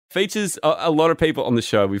Features a lot of people on the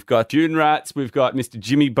show. We've got June Rats, we've got Mr.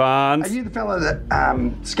 Jimmy Barnes. Are you the fella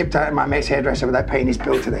that skipped out at my mate's hairdresser with that penis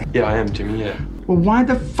bill today? Yeah, I am, Jimmy, yeah. Well, why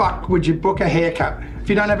the fuck would you book a haircut if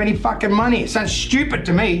you don't have any fucking money? It sounds stupid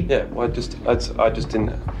to me. Yeah, well, I just didn't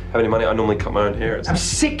have any money. I normally cut my own hair. I'm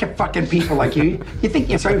sick of fucking people like you. You think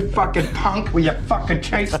you're so fucking punk with your fucking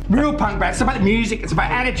chase. Real punk, man. It's about the music. It's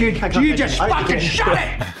about attitude. You just fucking shut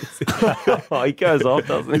it. Oh, he goes off,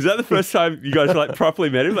 doesn't he? Is that the first time you guys like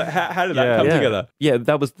properly met him? Like, how did that come together? Yeah,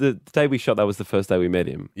 that was the day we shot. That was the first day we met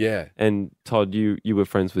him. Yeah. And Todd, you were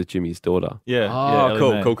friends with Jimmy's daughter. Yeah. Oh,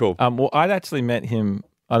 Ellie Mae. cool. Well, I'd actually met him.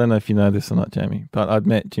 I don't know if you know this or not, Jamie, but I'd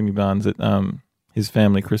met Jimmy Barnes at his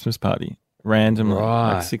family Christmas party randomly,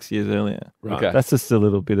 like 6 years earlier. Right. Okay. That's just a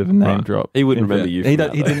little bit of a name drop. He wouldn't remember you. He from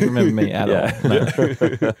that, didn't remember me at all.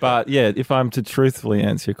 No. But yeah, if I'm to truthfully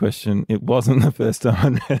answer your question, it wasn't the first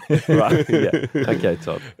time I met him. Right. Yeah. Okay,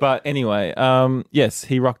 Todd. But anyway, yes,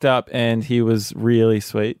 he rocked up and he was really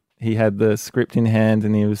sweet. He had the script in hand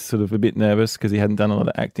and he was sort of a bit nervous because he hadn't done a lot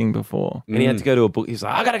of acting before. And he had to go to a book. He's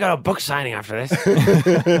like, I got to go to a book signing after this.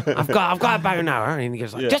 I've got about an hour. And he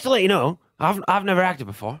goes, like, just to let you know, I've never acted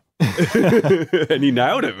before. And he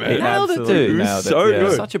nailed it, man. He nailed it, dude. He was so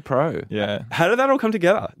good. Such a pro. Yeah. How did that all come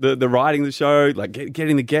together? The writing the show, like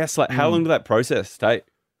getting the guests, like how long did that process take?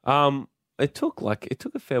 It took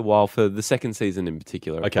a fair while for the second season in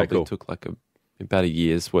particular. It Okay, probably cool. took like about a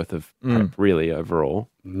year's worth of prep, really, overall.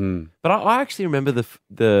 But I actually remember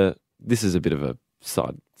this is a bit of a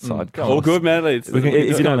side All good, man. We can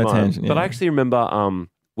if you go on don't a mind. tangent. But yeah. I actually remember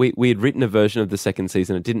we had written a version of the second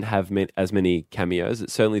season. It didn't have as many cameos. It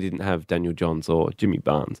certainly didn't have Daniel Johns or Jimmy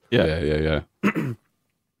Barnes. Yeah.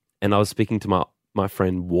 And I was speaking to my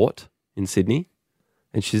friend Wart in Sydney,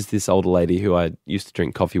 and she's this older lady who I used to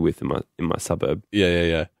drink coffee with in my suburb.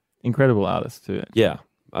 Yeah. Incredible artist too. Yeah,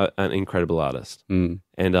 an incredible artist. Mm.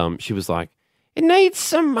 And she was like, "It needs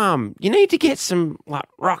some. You need to get some like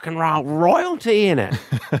rock and roll royalty in it.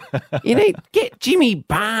 You need get Jimmy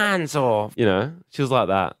Barnes or She was like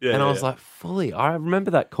that, Yeah, and I was like, fully. I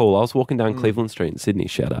remember that call. I was walking down Cleveland Street in Sydney.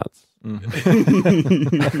 Shout outs.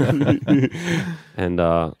 And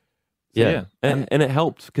yeah. And it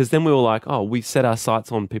helped because then we were like, oh, we set our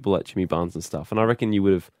sights on people like Jimmy Barnes and stuff. And I reckon you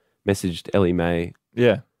would have messaged Ellie Mae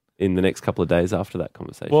in the next couple of days after that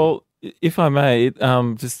conversation. Well, if I may,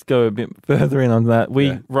 just go a bit further in on that.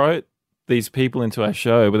 We wrote these people into our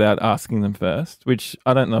show without asking them first, which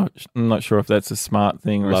I don't know. I'm not sure if that's a smart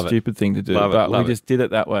thing or a stupid thing to do, but we just did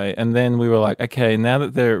it that way. And then we were like, okay, now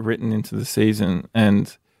that they're written into the season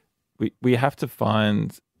and we have to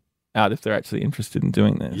find out if they're actually interested in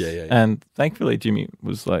doing this. Yeah. And thankfully, Jimmy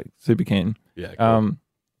was like super keen. Yeah. Cool.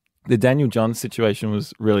 The Daniel Johns situation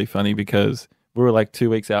was really funny because we were like 2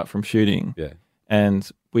 weeks out from shooting. Yeah. And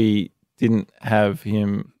we didn't have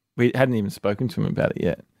him, we hadn't even spoken to him about it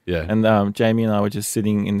yet. Yeah. And Jamie and I were just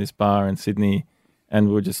sitting in this bar in Sydney and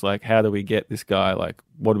we were just like, how do we get this guy? Like,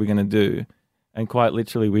 what are we going to do? And quite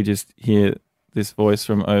literally, we just hear this voice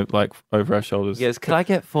from over our shoulders. He goes, could I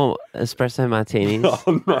get 4 espresso martinis?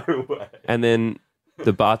 Oh, no way. And then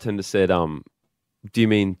the bartender said, do you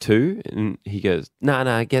mean 2? And he goes,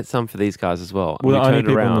 no, get some for these guys as well. And We're the only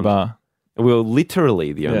people in the bar. And we were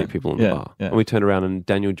literally the only people in the bar. Yeah. And we turned around and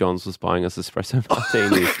Daniel Johns was buying us espresso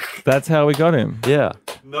martinis. That's how we got him. Yeah.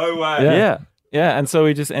 No way. Yeah. Yeah, and so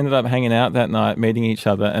we just ended up hanging out that night, meeting each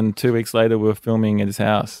other, and 2 weeks later we were filming at his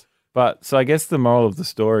house. But so I guess the moral of the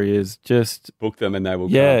story is just book them and they will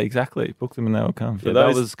Yeah, come. Exactly. Book them and they will come. Yeah,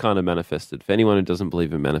 that was kind of manifested. For anyone who doesn't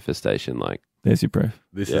believe in manifestation, like there's your proof.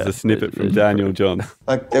 This is a snippet from Daniel Johns.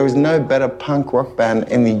 Like, there was no better punk rock band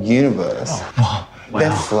in the universe. Wow. They're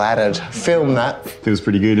flattered. Film that. Feels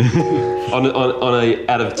pretty good. on a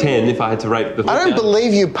out of 10, if I had to rate the... I don't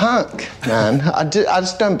believe you punk, man. I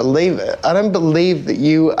just don't believe it. I don't believe that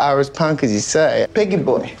you are as punk as you say. Piggy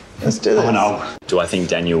boy, let's do this. Oh, no. Do I think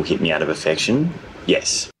Daniel hit me out of affection?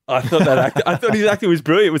 Yes. I thought his acting was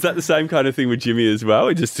brilliant. Was that the same kind of thing with Jimmy as well?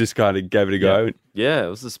 He just kind of gave it a go. Yeah, it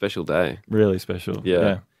was a special day. Really special.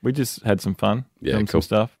 Yeah. We just had some fun. Yeah, filmed cool some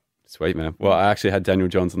stuff. Sweet, man. Well, I actually had Daniel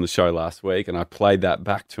Johns on the show last week and I played that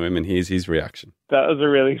back to him and here's his reaction. That was a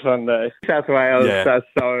really fun day. South Wales, Yeah. that's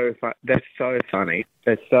so fun. They're so funny.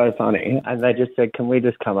 They're so funny. And they just said, can we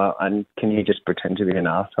just come up and can you just pretend to be an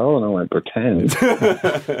asshole? And I went, pretend?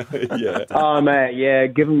 Yeah. Oh, man, yeah,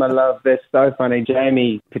 give them a love. They're so funny.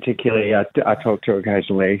 Jamie, particularly, I talk to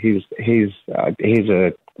occasionally. He's a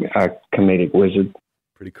comedic wizard.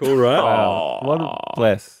 Pretty cool, right? Wow. What a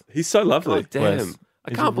bless. He's so lovely. God damn. Bless. I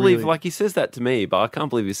He's can't a believe, really- like, he says that to me, but I can't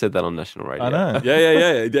believe he said that on national radio. I know.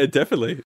 Yeah, definitely.